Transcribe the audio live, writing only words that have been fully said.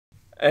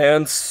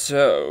And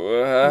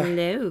so,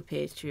 Hello,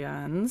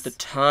 Patreons. the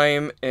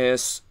time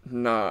is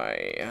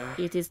nigh.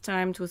 It is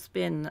time to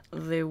spin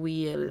the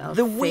wheel of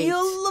The fate.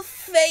 Wheel of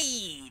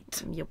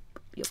Fate! Yep.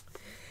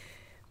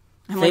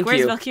 I'm Thank like, where's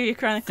you. Valkyria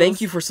Chronicles?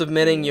 Thank you for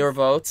submitting your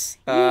votes.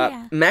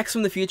 Yeah. Max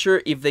from the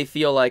future, if they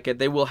feel like it,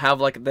 they will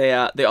have like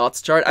the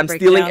odds chart. I'm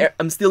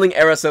breakdown. stealing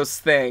Eraso's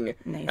thing.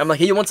 Nice. I'm like,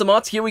 hey, you want some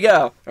odds? Here we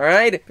go. All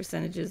right.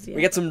 Percentages, yeah.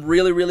 We get some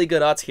really, really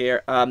good odds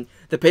here.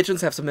 The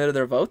patrons have submitted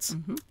their votes,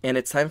 and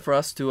it's time for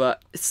us to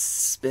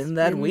spin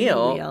that Spin the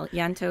wheel.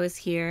 Yanto is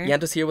here.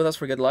 Yanto's here with us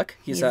for good luck.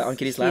 He's on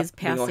Kitty's lap, He's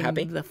being all passing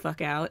happy. the fuck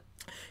out.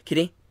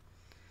 Kitty,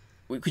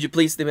 could you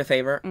please do me a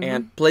favor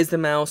and place the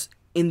mouse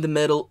in the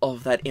middle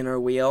of that inner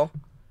wheel?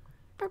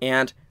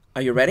 And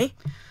are you ready?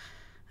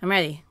 I'm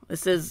ready.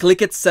 This is...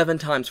 Click it 7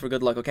 times for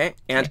good luck, okay?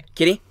 And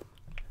Kitty,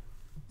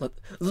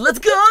 let's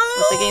go!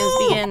 Let the games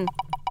begin.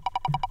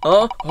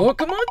 Oh,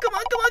 come on!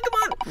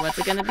 What's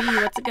it gonna be?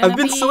 What's it gonna be? I've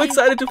been so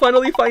excited to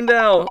finally find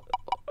out.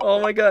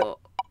 Oh my god.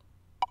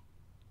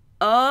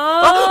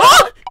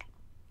 Oh!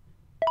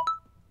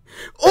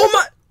 Oh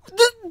my...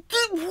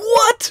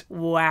 What?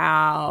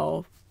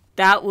 Wow.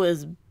 That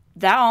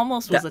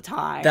almost was a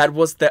tie. That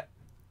was the...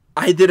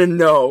 I didn't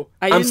know.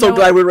 I'm so know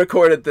glad we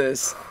recorded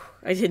this.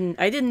 I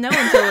didn't know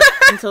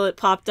until it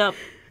popped up.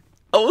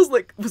 I was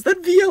like, was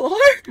that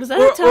VLR? Was that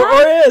a tie?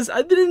 Or RS?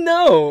 I didn't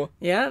know.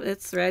 Yeah,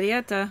 it's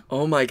Radiata.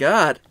 Oh my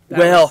god.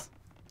 Well,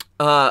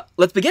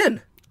 let's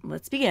begin.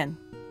 Let's begin.